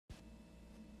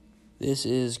This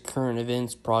is Current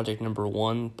Events Project Number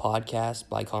 1 podcast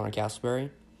by Connor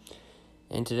Castleberry,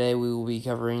 and today we will be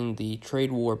covering the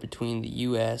trade war between the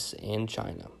U.S. and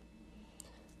China.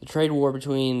 The trade war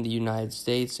between the United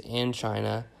States and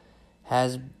China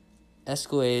has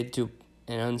escalated to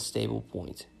an unstable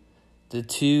point. The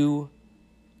two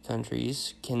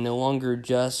countries can no longer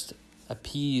just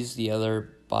appease the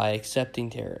other by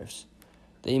accepting tariffs.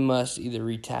 They must either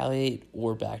retaliate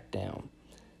or back down.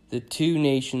 The two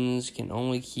nations can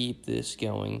only keep this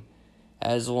going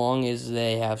as long as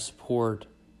they have support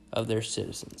of their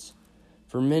citizens.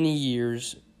 For many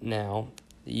years now,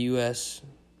 the U.S.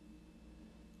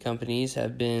 companies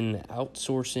have been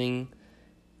outsourcing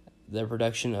the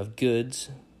production of goods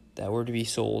that were to be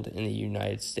sold in the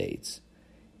United States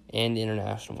and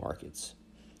international markets.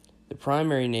 The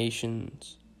primary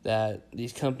nations that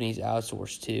these companies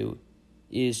outsource to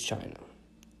is China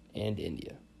and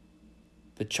India.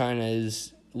 But China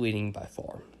is leading by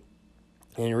far.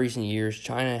 In recent years,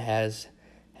 China has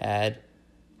had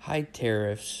high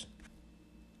tariffs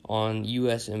on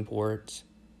U.S. imports,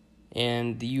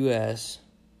 and the U.S.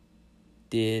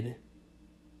 did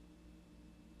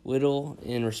little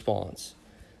in response.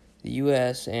 The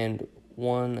U.S. and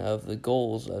one of the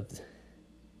goals of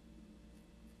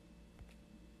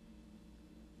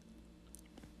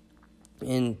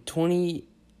in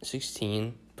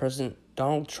 2016, President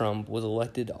Donald Trump was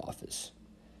elected to office,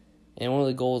 and one of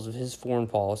the goals of his foreign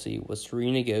policy was to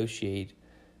renegotiate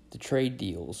the trade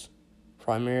deals,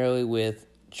 primarily with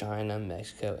China,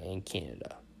 Mexico, and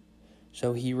Canada.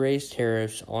 So he raised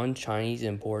tariffs on Chinese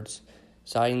imports,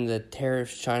 citing the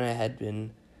tariffs China had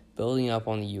been building up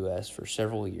on the U.S. for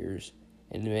several years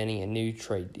and demanding a new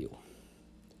trade deal.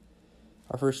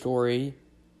 Our first story,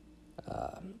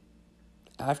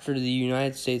 after the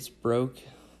United States broke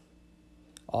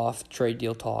off trade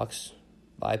deal talks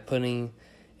by putting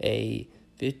a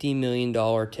 $50 million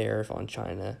tariff on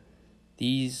China,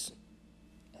 they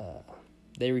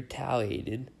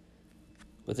retaliated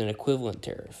with an equivalent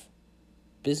tariff.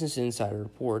 Business Insider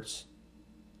reports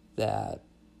that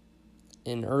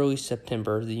in early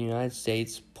September, the United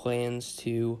States plans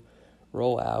to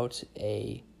roll out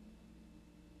a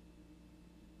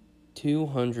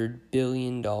 $200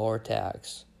 billion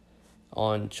tax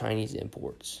on Chinese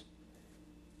imports,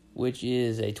 which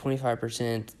is a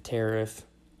 25% tariff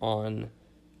on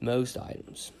most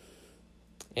items.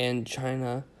 And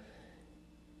China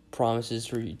promises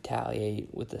to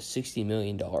retaliate with a $60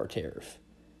 million tariff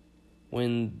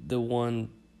when that one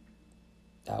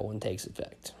takes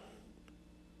effect.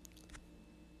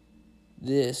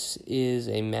 This is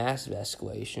a massive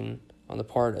escalation on the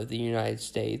part of the United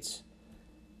States.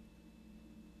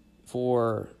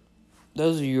 For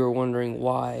those of you who are wondering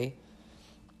why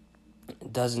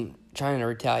doesn't China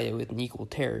retaliate with an equal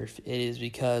tariff, it is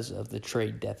because of the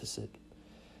trade deficit.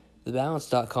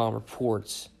 TheBalance.com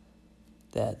reports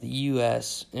that the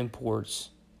U.S. imports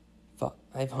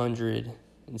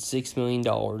 $506 million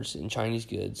in Chinese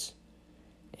goods,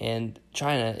 and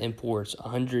China imports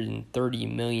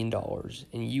 $130 million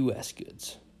in U.S.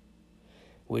 goods,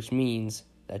 which means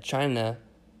that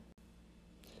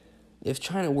if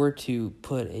China were to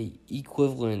put an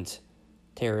equivalent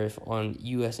tariff on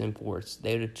U.S. imports,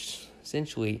 they would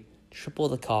essentially triple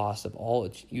the cost of all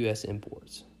its U.S.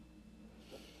 imports.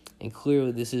 And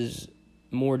clearly this is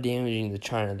more damaging to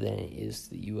China than it is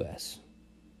to the U.S.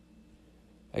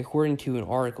 According to an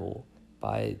article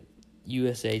by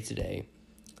USA Today,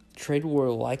 trade war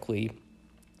will likely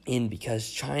end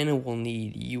because China will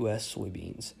need U.S.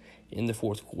 soybeans in the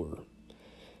fourth quarter.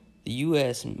 The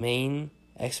U.S. main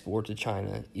export to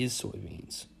China is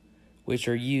soybeans, which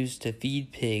are used to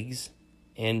feed pigs,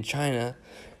 and China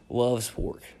loves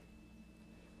pork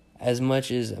as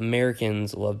much as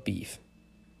Americans love beef.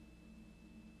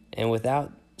 And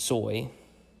without soy,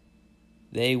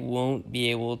 they won't be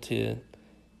able to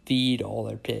feed all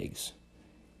their pigs,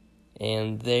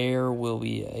 and there will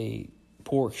be a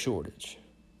pork shortage,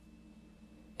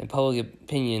 and public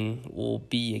opinion will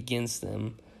be against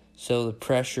them, so the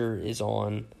pressure is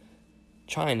on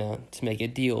China to make a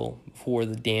deal before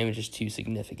the damage is too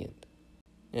significant.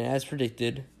 And as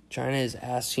predicted, China is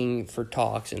asking for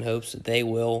talks in hopes that they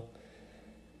will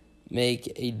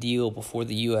make a deal before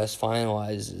the U.S.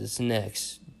 finalizes its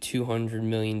next $200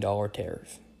 million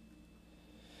tariff.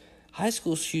 High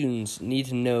school students need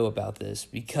to know about this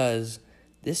because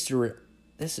this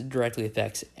directly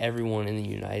affects everyone in the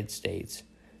United States,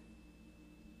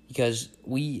 because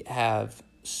we have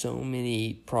so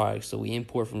many products that we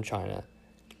import from China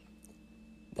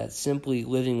that simply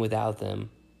living without them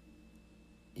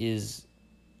is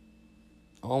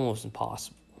almost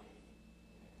impossible.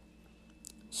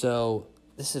 So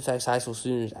this affects high school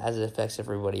students as it affects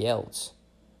everybody else.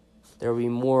 There will be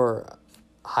more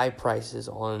high prices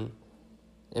on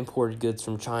imported goods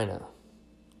from China,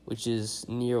 which is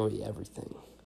nearly everything.